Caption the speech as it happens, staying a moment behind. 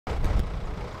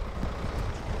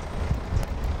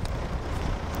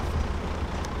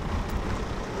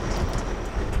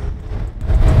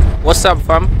What's up,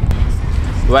 fam?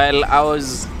 While I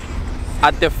was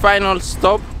at the final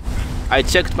stop, I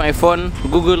checked my phone,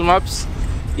 Google Maps.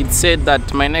 It said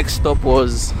that my next stop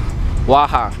was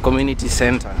Waha Community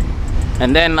Center.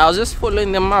 And then I was just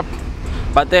following the map,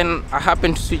 but then I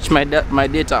happened to switch my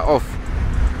data off.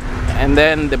 And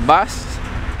then the bus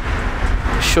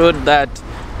showed that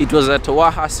it was at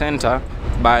Waha Center,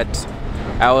 but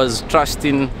I was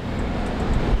trusting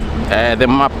the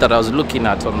map that I was looking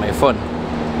at on my phone.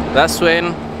 That's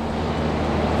when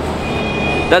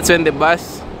the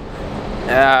bus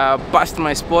passed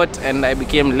my spot and I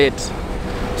became late.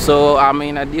 So I'm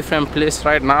in a different place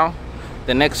right now,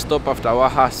 the next stop after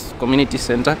Waha Community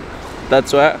Center.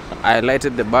 That's where I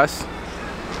alighted the bus,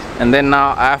 and then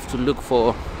now I have to look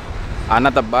for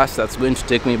another bus that's going to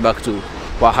take me back to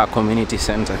Waha Community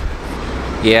Center.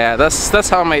 Yeah, that's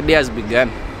how my day has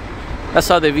begun. That's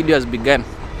how the video has begun.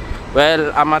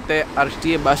 Well, I'm at the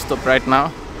RTA bus stop right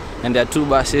now, and there are two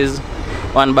buses.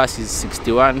 One bus is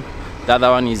 61, the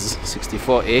other one is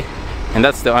 64A, and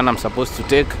that's the one I'm supposed to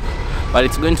take, but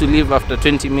it's going to leave after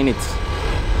 20 minutes.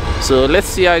 So let's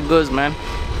see how it goes, man.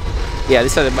 Yeah,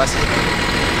 these are the buses.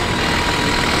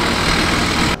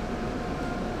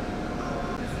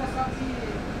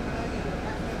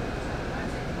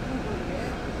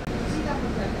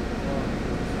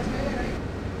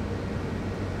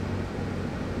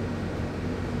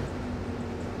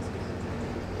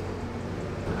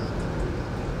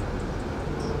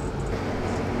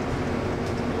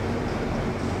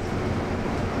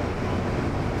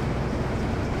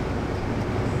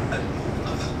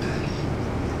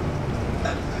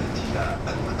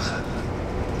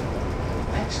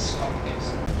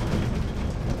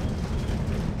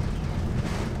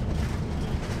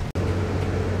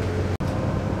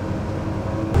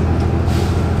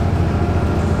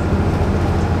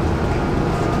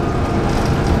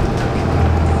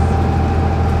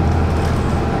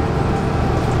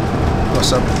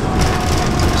 What's up?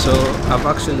 So I've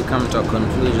actually come to a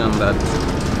conclusion that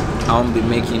I won't be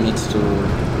making it to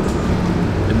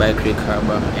the Bike Creek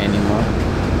Harbor anymore.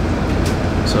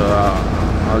 So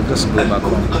I'll just go back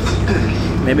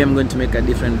home. Maybe I'm going to make a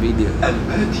different video.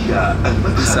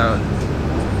 Peace out.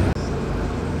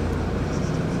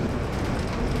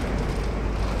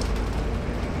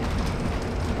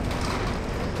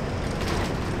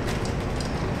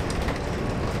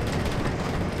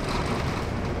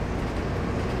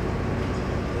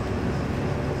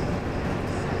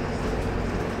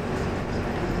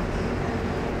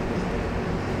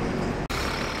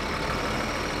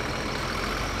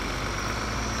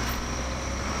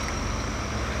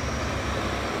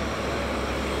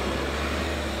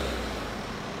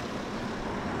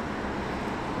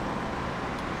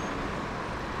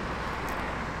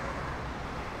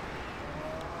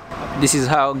 This is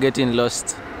how getting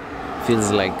lost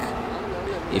feels like.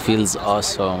 It feels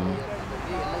awesome.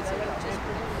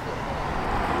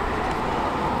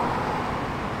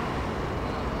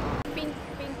 Pink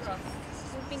cross.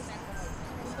 Yung pink na ito.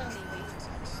 Yung pang baby.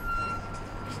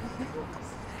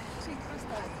 Pink cross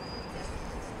talaga.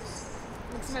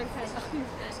 Nag-smile tayo.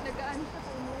 Nagaan pa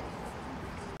ko mo.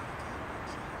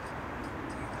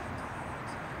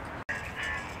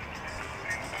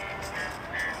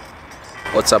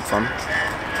 What's up, fam?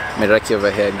 Miraki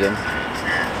over here again.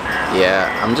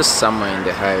 Yeah, I'm just somewhere in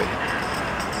the highway.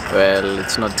 Well,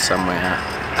 it's not somewhere.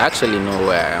 I actually know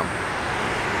where I am.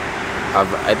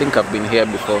 I think I've been here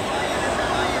before.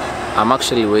 I'm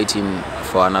actually waiting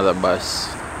for another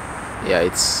bus. Yeah,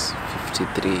 it's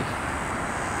 53.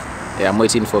 Yeah, I'm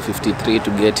waiting for 53 to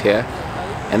get here,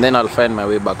 and then I'll find my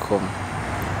way back home.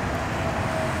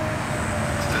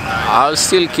 I'll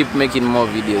still keep making more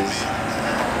videos.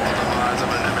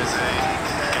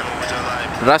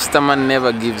 Rastaman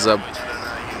never gives up.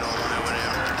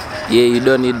 Yeah, you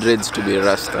don't need dreads to be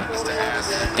Rasta.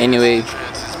 Anyway,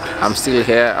 I'm still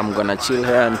here. I'm gonna chill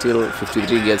here until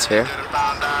 53 gets here.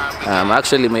 I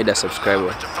actually made a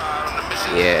subscriber.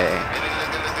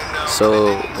 Yeah.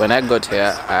 So when I got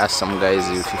here, I asked some guys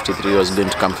if 53 was going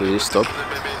to come to this stop,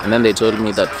 and then they told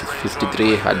me that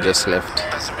 53 had just left.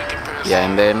 Yeah,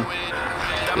 and then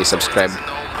they subscribed.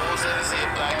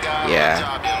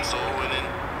 Yeah.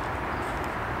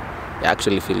 I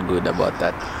actually feel good about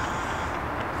that.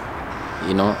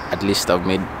 You know, at least I've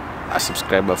made a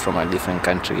subscriber from a different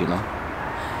country, you know.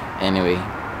 Anyway,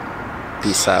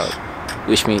 peace out.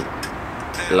 Wish me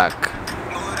luck.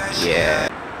 Yeah.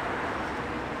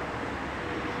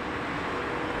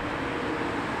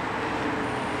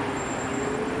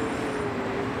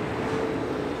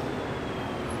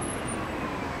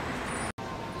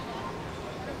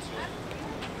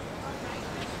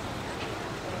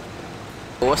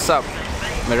 What's up?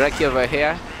 Meraki over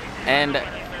here, and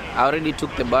I already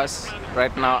took the bus.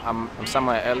 Right now I'm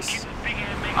somewhere else.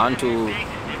 I'm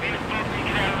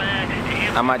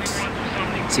at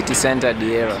City Center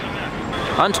Diera.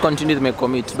 I want to continue my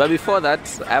commute, but before that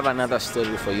I have another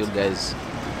story for you guys.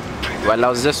 While I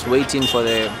was just waiting for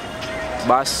the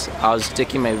bus, I was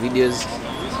taking my videos,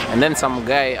 and then some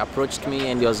guy approached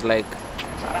me and he was like,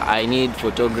 I need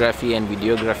photography and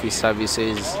videography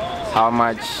services. How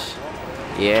much?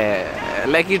 Yeah,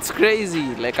 like it's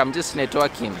crazy. Like I'm just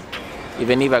networking,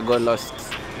 even if I got lost.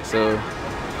 So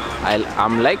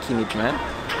I'm liking it, man.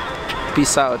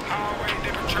 Peace out.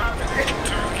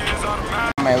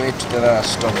 On my way to the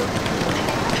stop.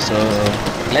 So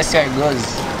let's see how it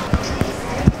goes.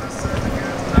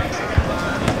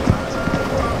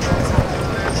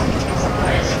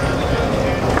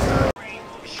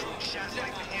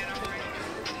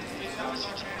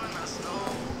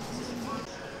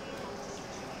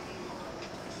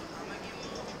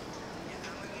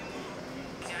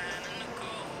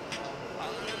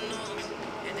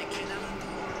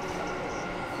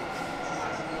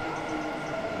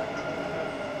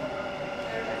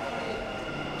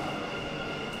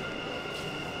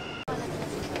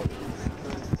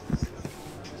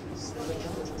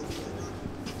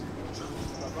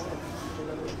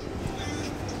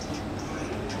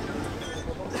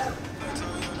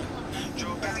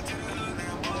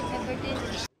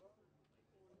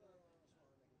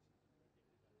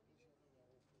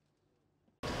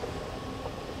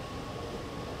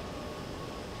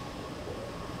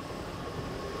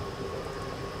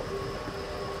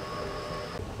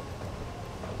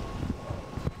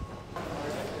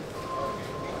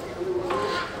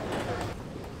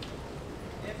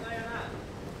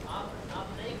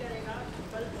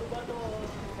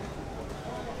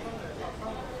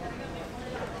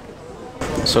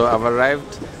 So I've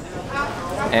arrived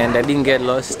and I didn't get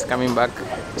lost coming back,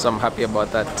 so I'm happy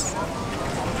about that.